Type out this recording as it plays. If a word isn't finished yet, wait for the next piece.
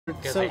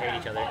Because they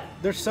hate each other.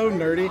 They're so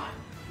nerdy.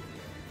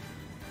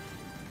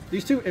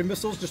 These two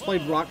imbeciles just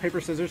played rock,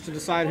 paper, scissors to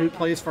decide who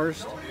plays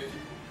first.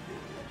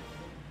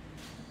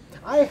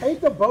 I hate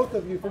the both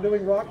of you for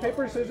doing rock,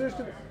 paper, scissors.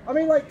 I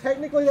mean, like,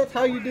 technically that's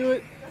how you do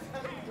it.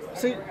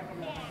 See,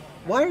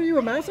 why are you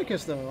a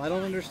masochist, though? I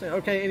don't understand.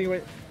 Okay,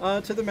 anyway,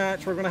 to the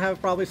match. We're going to have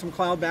probably some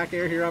cloud back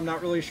air here. I'm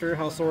not really sure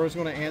how Sora's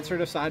going to answer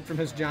it, aside from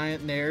his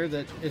giant nair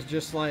that is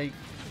just, like,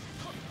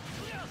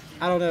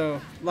 I don't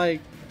know. Like,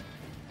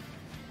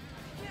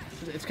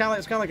 it's kind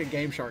of like a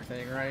Game Shark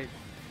thing, right?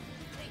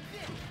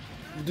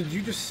 Did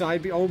you just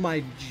side B? Oh,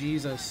 my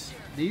Jesus.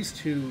 These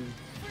two...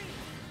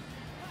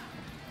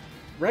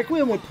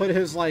 Requiem would put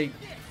his, like,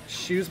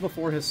 shoes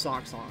before his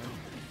socks on.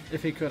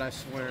 If he could, I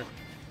swear.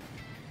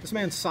 This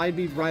man side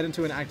beat right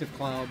into an active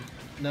cloud.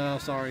 No,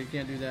 sorry,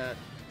 can't do that.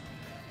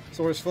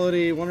 Sora's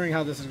floaty, wondering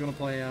how this is going to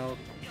play out.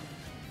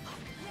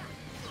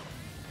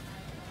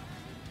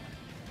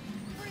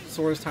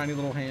 Sora's tiny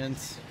little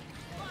hands.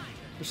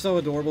 They're so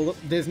adorable. Look,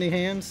 Disney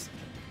hands.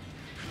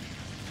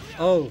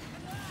 Oh.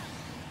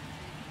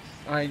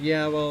 Alright,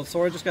 yeah, well,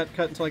 Sora just got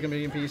cut into like a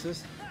million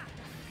pieces.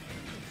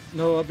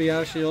 No up B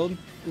out of shield.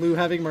 Lou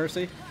having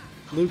mercy.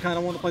 Lou kind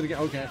of wanted to play the game.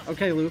 Okay.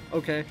 Okay, Lou.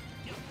 Okay.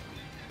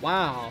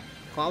 Wow.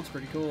 Cloud's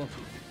pretty cool.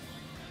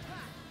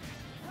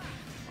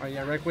 Alright,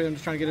 yeah, Requiem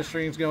just trying to get his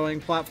streams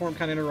going. Platform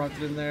kind of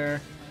interrupted in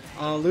there.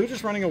 Lou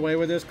just running away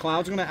with this.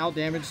 Cloud's going to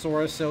outdamage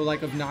Sora so,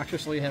 like,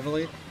 obnoxiously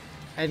heavily.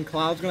 And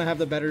Cloud's going to have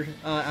the better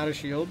out of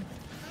shield.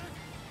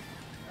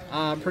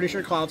 I'm pretty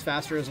sure Cloud's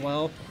faster as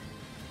well.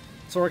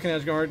 Sora can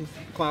edge guard.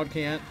 Cloud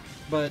can't.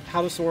 But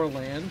how does Sora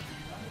land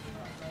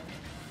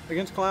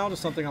against Cloud is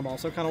something I'm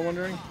also kind of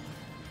wondering.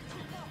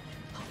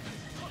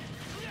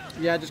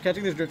 Yeah, just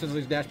catching these drift into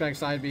these dash back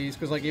side Bs,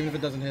 because like even if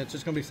it doesn't hit, it's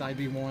just gonna be side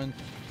B1.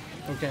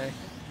 Okay.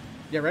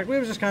 Yeah,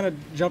 Requiem's just kind of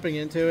jumping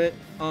into it.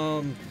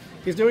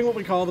 He's doing what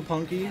we call the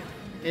punky.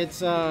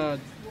 It's where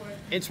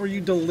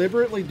you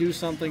deliberately do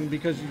something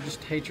because you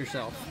just hate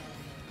yourself.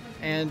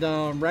 And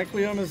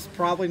Requiem has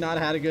probably not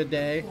had a good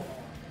day.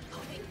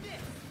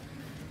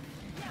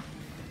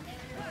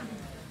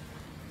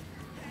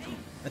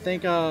 I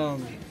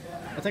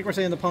think we're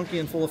seeing the punky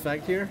in full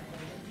effect here.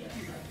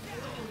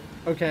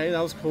 Okay, that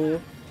was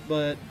cool,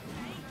 but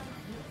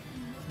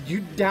you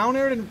down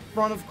aired in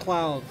front of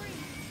Cloud.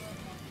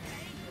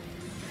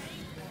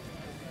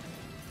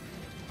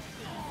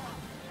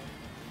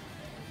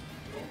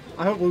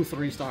 I hope Lou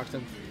 3-stocks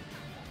him.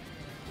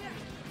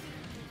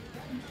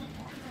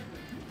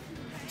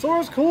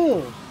 Sora's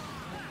cool.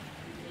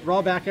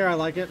 Raw back air, I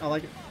like it. I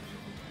like it.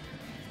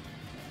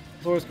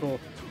 Sora's cool.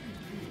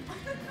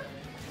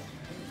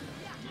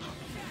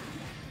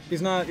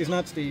 He's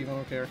not Steve, I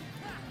don't care.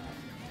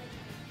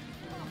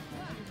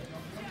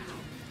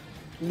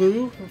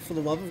 Lou, for the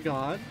love of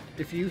God,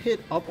 if you hit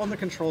up on the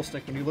control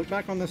stick, when you look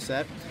back on this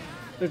set,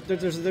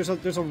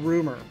 there's a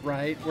rumor,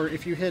 right? Where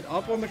if you hit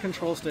up on the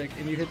control stick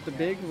and you hit the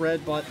big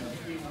red button,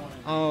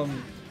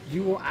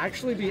 you will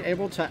actually be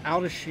able to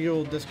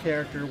out-of-shield this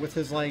character with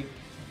his, like,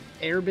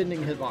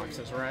 airbending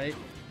hitboxes, right?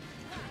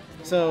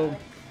 So,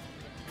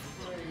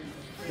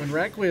 when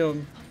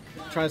Requiem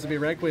tries to be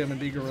Requiem and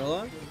be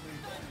Gorilla,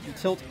 you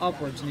tilt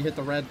upwards and you hit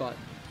the red button.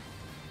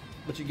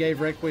 But you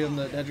gave Requiem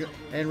the edge,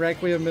 and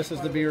Requiem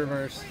misses the B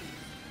reverse.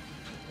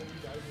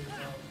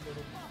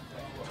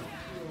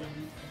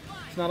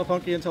 It's not a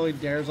punky until he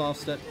dares off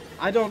step.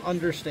 I don't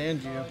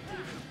understand you.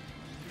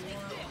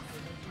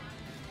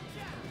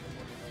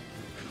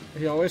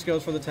 He always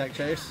goes for the tech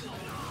chase.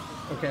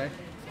 Okay.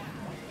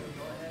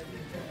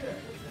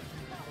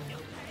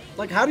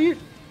 Like, how do you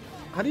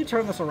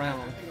turn this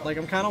around? Like,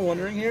 I'm kind of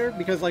wondering here,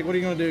 because, like, what are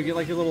you going to do? Get,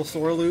 like, your little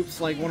Sora loops,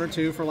 like, 1 or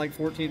 2 for, like,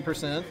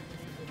 14%?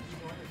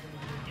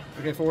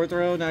 Okay, forward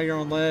throw. Now you're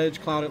on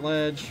ledge. Cloud at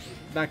ledge.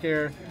 Back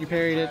air. You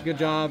parried it. Good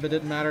job. It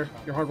didn't matter.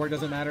 Your hard work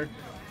doesn't matter.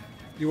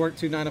 You work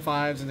 2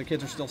 9-to-5s, and the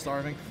kids are still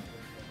starving.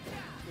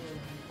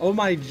 Oh,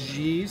 my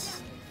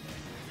jeez.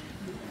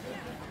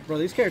 Bro,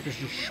 these characters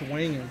just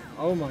swinging.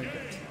 Oh, my God.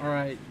 All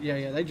right.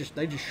 Yeah, they just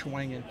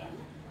swinging.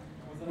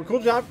 Well,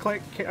 cool job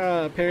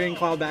parrying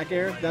Cloud back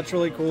air. That's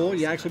really cool.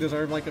 You actually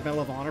deserve like a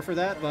Medal of Honor for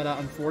that, but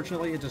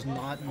unfortunately it does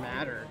not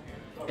matter.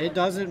 It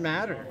doesn't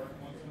matter.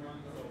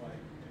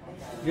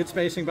 Good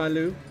spacing by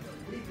Lou.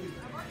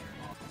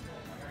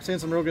 Seeing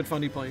some real good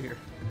funny play here.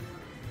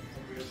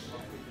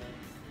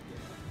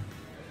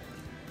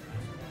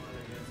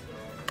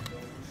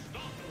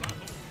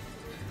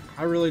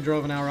 I really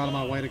drove an hour out of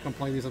my way to come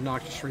play these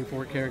obnoxious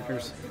Shreveport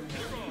characters.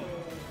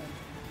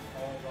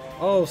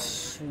 Oh,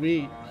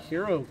 sweet.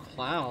 Hero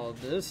Cloud,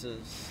 this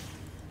is...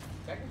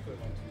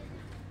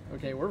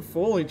 Okay, we're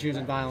fully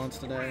choosing violence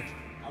today.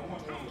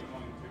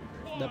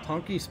 The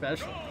punky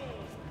special.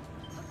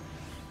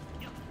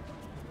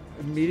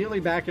 Immediately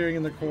back airing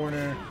in the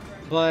corner,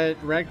 but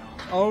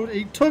oh,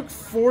 he took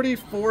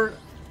 44...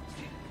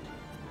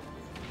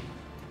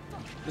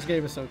 This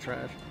game is so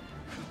trash.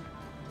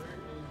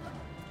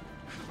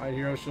 Alright,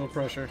 hero shield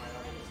pressure.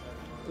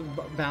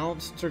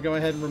 Bounce to go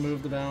ahead and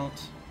remove the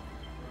bounce.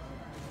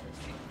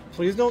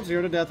 Please don't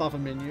 0 to death off a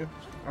menu.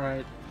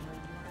 Alright.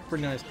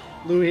 Pretty nice.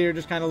 Lou here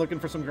just kind of looking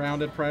for some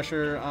grounded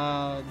pressure.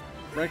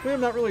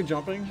 Requiem not really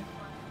jumping.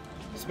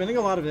 Spending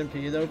a lot of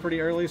MP though pretty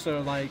early,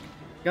 so like,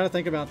 gotta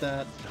think about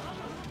that.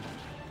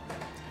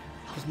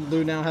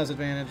 Lou now has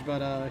advantage,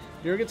 but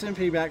Hero gets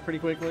MP back pretty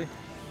quickly.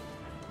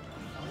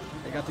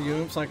 They got the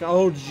Oomps, like,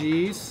 oh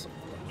jeez.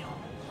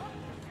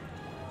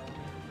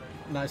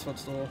 Nice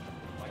footstool.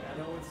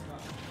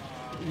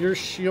 You're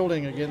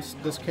shielding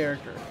against this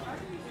character.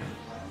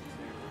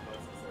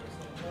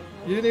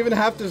 You didn't even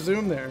have to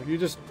zoom there. You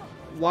just,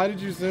 why did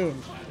you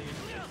zoom?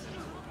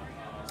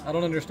 I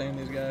don't understand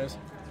these guys.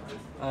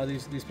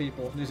 These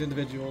people, these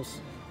individuals.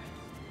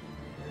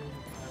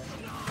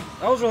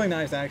 That was really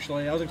nice,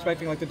 actually. I was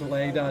expecting like the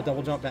delayed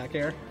double jump back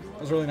air.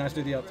 It was really nice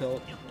to do the up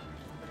tilt.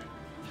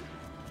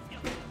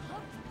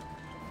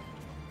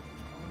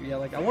 Yeah,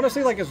 like I want to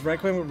see like his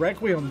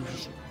Requiem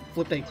just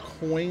flipped a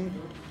coin.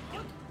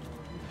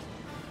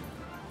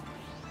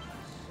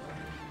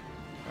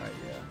 Alright,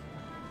 yeah.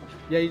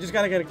 Yeah, you just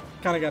kind of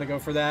gotta go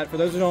for that. For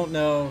those who don't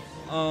know,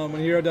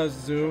 when Hero does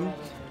zoom,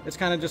 it's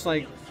kind of just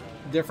like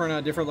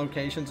different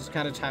locations. It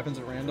kind of just happens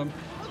at random.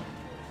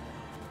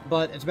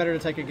 But it's better to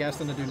take a guess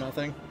than to do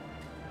nothing.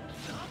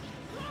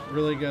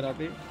 Really good up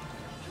beat.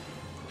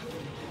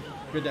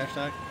 Good dash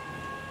attack.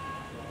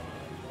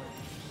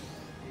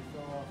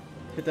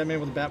 Hit that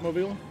man with a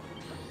Batmobile.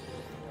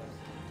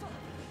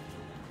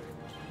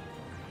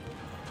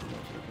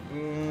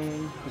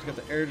 Boom. He's got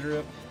the air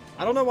drip.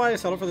 I don't know why I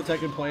settled for the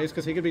tech in place,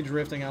 because he could be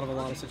drifting out of a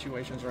lot of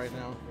situations right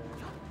now.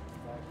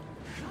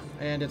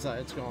 And it's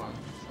gone.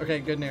 Okay,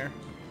 good nair.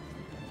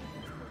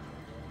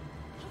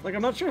 Like,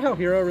 I'm not sure how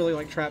Hero really,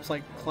 like, traps,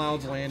 like,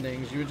 Cloud's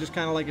landings. You would just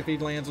kind of, like, if he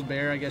lands with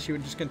Bear, I guess you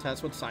would just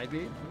contest with side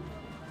beat.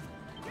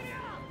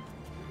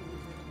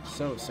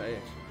 So safe.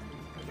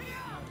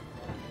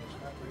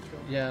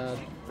 Yeah,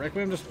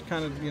 Requiem just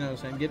kind of, you know,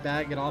 saying, get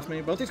back, get off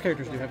me. Both these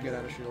characters do have good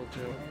out of shield,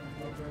 too.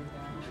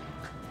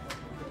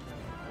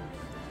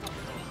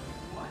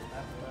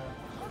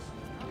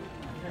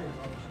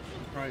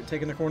 Alright,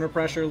 taking the corner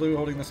pressure. Lou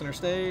holding the center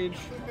stage.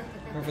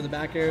 Going for the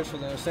back airs for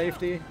the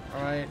safety.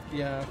 Alright,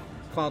 yeah.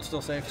 Cloud's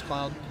still safe. It's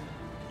Cloud.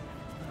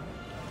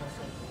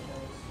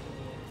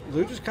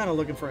 Lou just kind of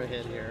looking for a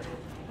hit here.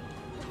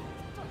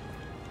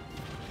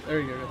 There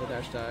you go, get the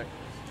dash attack.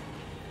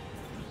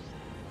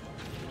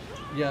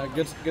 Yeah,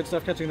 good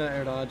stuff catching that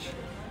air dodge.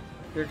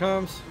 Here it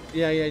comes.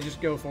 Yeah,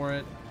 just go for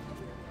it.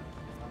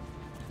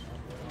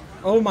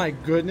 Oh my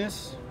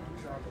goodness.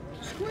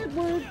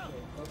 Squidward.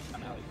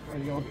 There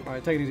you go.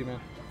 Alright, take it easy,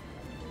 man.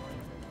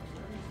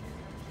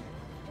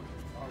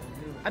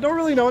 I don't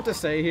really know what to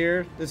say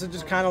here. This is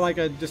just kind of like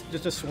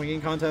just a swinging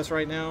contest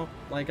right now.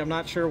 Like, I'm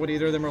not sure what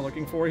either of them are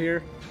looking for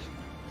here.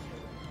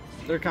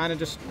 They're kind of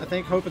just, I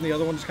think, hoping the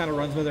other one just kind of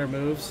runs with their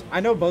moves. I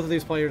know both of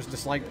these players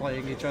dislike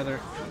playing each other.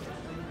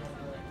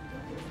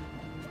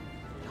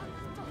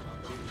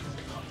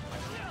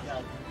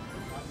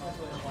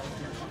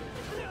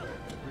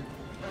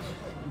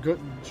 Good,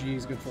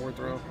 jeez, good forward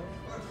throw.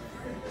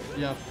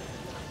 Yeah.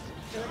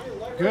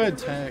 Good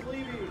tech.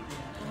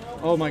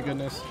 Oh my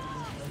goodness.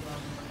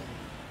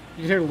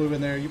 You can hear Lou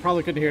in there. You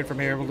probably couldn't hear it from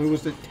here, but Lou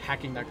was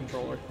attacking that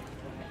controller.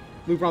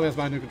 Lou probably has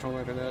my new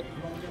controller after that.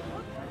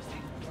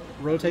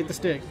 Rotate the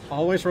stick.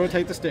 Always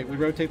rotate the stick. We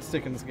rotate the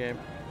stick in this game.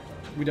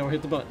 We don't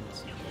hit the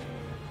buttons.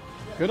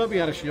 Good up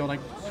out of shield. I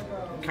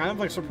kind of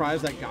like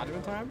surprised that got him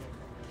in time.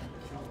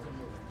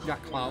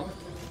 Got Cloud.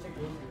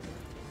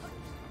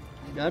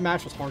 Yeah, that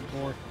match was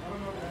hardcore.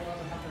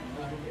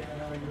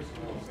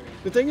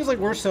 The thing is, like,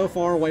 we're so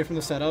far away from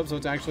the setup, so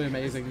it's actually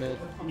amazing that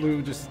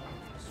Lou just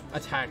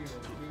attacked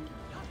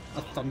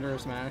a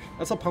thunderous mash.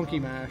 That's a punky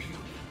mash.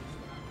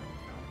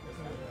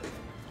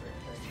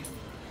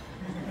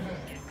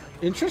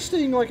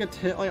 Interesting, like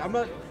like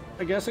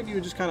I'm guessing you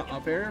would just kind of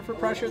up air for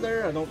pressure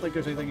there. I don't think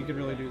there's anything you could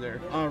really do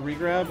there.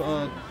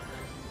 Regrab.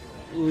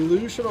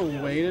 Lou should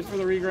have waited for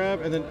the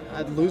regrab, and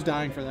then Lou's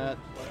dying for that.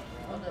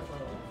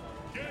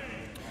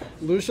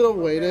 Lou should have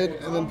waited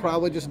and then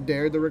probably just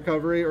dared the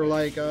recovery, or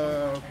like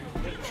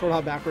short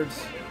hop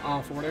backwards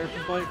forward air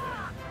fight.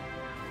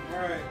 All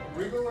right,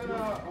 we going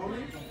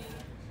Oni.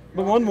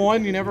 But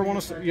 1-1, you never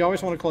want to. You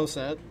always want a close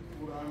set.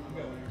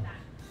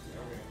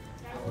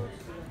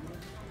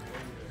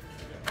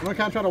 I'm gonna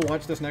kind of try to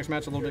watch this next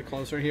match a little bit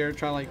closer here.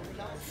 Try like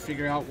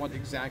figure out what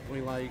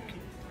exactly like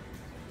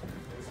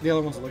the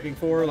other one's looking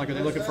for. Like, are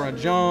they looking for a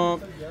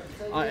jump?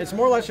 It's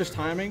more or less just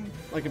timing.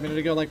 Like a minute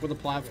ago, like with the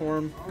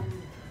platform,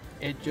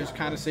 it just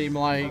kind of seemed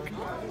like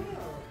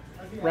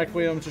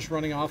Requiem's just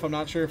running off. I'm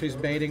not sure if he's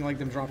baiting like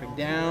them dropping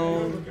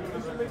down.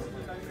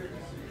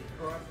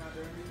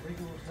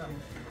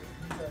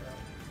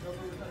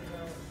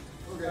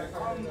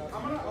 I'm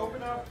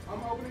opening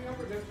up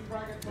redemption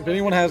bracket. If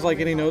anyone has like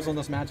any notes on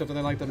this matchup that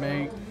they'd like to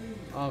make,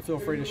 feel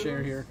free to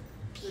share here.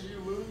 If you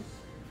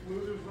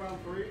lose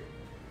round 3,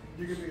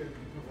 you can be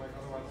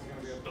otherwise it's going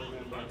to be a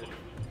 3-man bracket.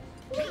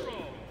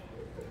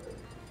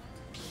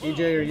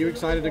 EJ, are you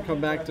excited to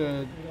come back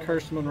to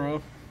Cursed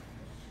Monroe?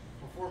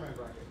 A 4-man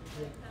bracket.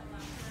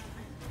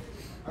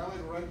 I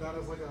only read that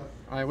as like a.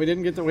 All right, we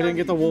didn't get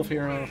the wolf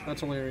hero. That's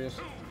hilarious.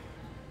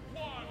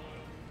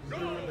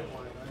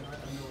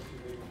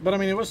 But I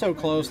mean, it was so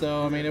close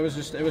though. I mean, it was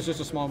just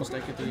a small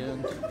mistake at the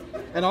end.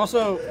 And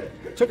also,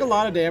 took a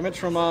lot of damage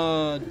from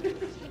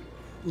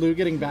Lu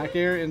getting back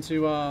air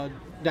into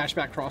dash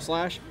back cross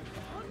slash.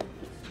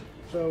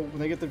 So when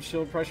they get the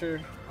shield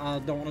pressure,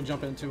 don't want to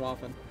jump in too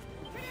often.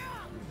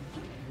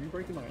 Are you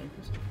breaking my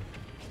ankles?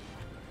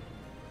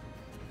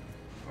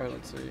 All right,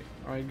 let's see.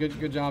 All right,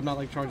 good job not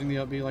like charging the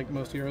up B like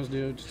most heroes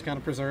do. Just kind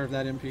of preserve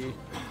that MP.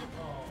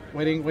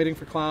 Waiting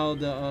for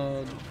Cloud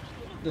to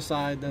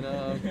decide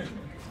that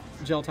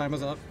gel time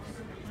is up.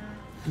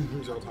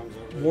 Gel time's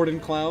up. Warden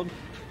Cloud.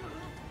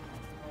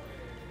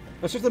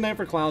 That's just the name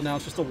for Cloud now.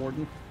 It's just a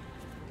Warden.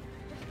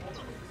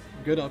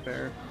 Good up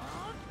air.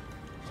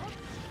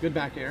 Good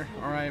back air.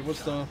 All right,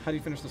 how do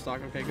you finish the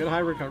stock? Okay, good high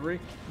recovery.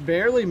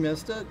 Barely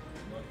missed it.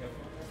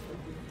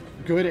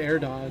 Good air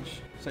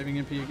dodge. Saving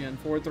MP again.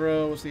 Forward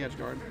throw. What's the edge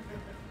guard?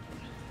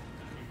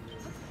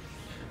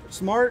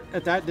 Smart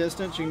at that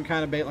distance. You can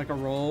kind of bait like a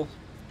roll,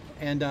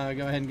 and go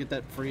ahead and get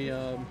that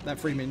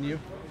free menu.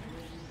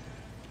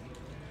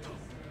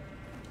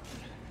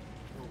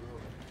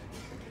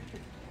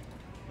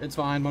 It's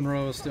fine.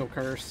 Monroe is still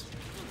cursed.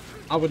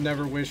 I would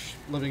never wish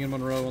living in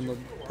Monroe on the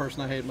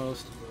person I hate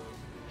most.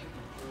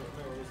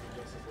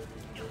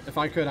 If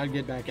I could, I'd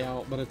get back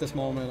out, but at this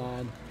moment,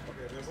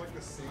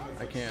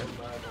 I can't.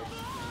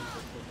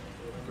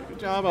 Good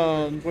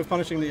job with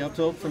punishing the up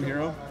tilt from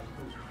Hero.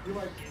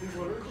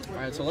 All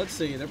right, so let's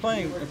see. They're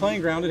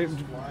playing grounded,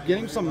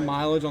 getting some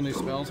mileage on these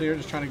spells here.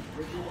 Just trying to,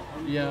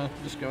 yeah,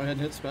 just go ahead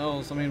and hit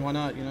spells. I mean, why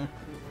not? You know.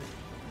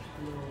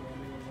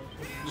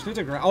 Just need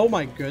to ground. Oh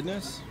my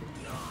goodness.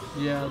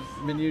 Yeah,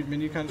 menu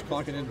kind of just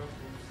clock it in.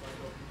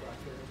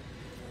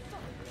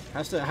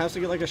 Has to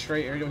get like a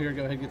straight aerial here.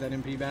 Go ahead and get that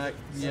MP back.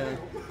 Yeah.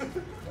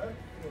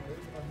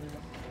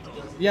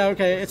 Yeah,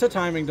 okay. It's a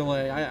timing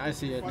delay. I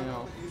see it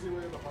now.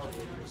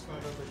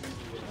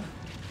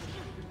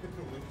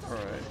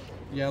 Alright.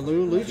 Yeah,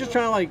 Lu's just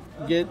trying to like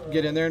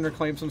get in there and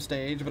reclaim some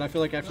stage, but I feel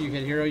like after you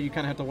hit hero, you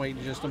kind of have to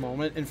wait just a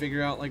moment and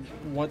figure out like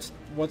what's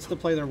the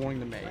play they're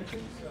wanting to make.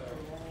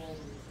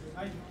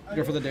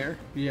 Go for the dare.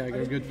 Yeah,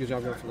 good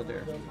job. Go for the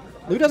dare.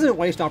 Lu doesn't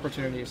waste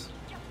opportunities.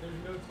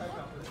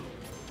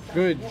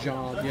 Good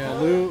job. Yeah,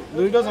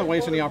 Lu doesn't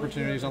waste any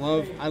opportunities. I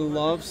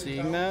love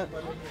seeing that.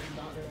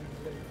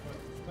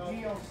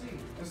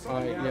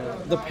 Alright, yeah.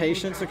 The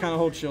patience to kind of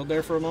hold shield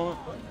there for a moment.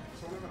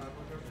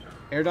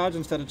 Air dodge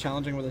instead of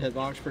challenging with a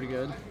hitbox, pretty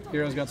good.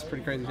 Hero's got some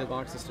pretty crazy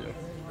hitboxes too.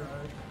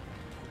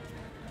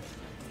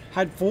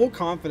 Had full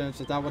confidence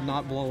that would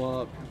not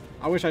blow up.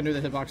 I wish I knew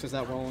the hitboxes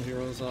that well on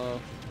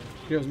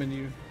Hero's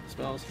menu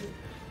spells.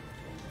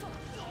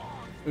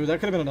 Ooh, that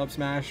could have been an up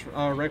smash.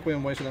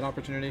 Requiem wasted that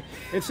opportunity.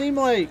 It seemed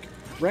like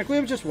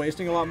Requiem's just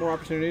wasting a lot more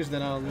opportunities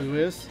than Lu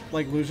is.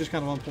 Like, Lu's just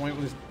kind of on point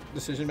with his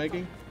decision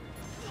making.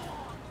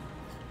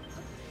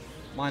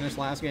 Minus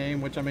last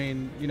game, which, I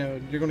mean, you know,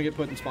 you're going to get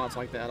put in spots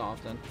like that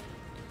often.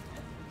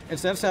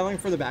 Instead of settling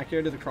for the back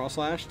air to the cross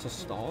slash to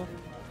stall.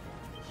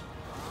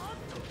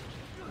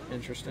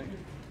 Interesting.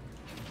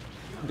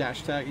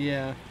 Dash attack,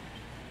 yeah.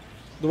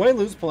 The way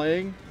Lu's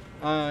playing,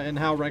 and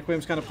how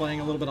Requiem's kind of playing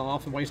a little bit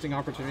off and wasting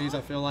opportunities,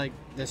 I feel like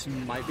this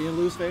might be in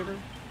Lu's favor.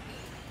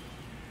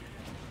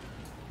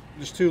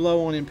 Just too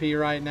low on MP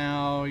right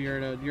now.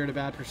 You're at a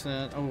bad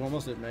percent. Oh,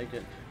 almost didn't make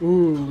it.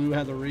 Ooh, Lu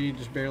had the read,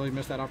 just barely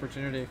missed that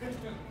opportunity.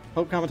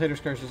 Hope Commentator's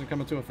Curse doesn't come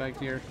into effect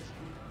here.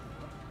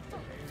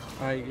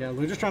 Alright, yeah,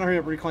 Lu just trying to hurry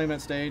up, reclaim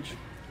that stage.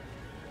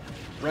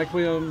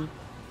 Requiem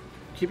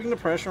keeping the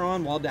pressure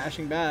on while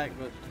dashing back,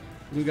 but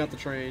Lu got the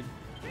trade.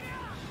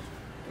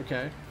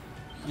 Okay.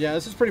 Yeah,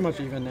 this is pretty much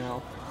even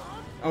now.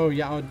 Oh,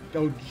 yeah.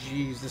 Oh,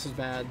 jeez. This is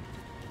bad.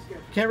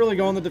 Can't really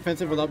go on the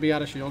defensive without being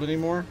out of shield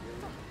anymore.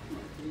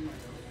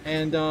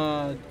 And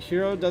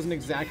Hero doesn't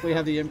exactly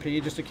have the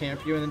MP just to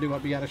camp you and then do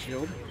up be out of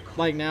shield.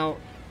 Like now,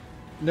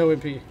 no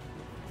MP.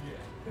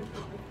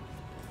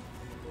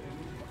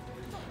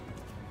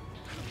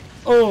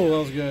 Oh, that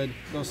was good.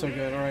 That was so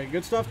good. All right,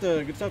 good stuff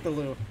to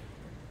Lu. It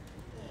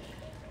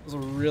was a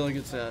really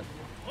good set.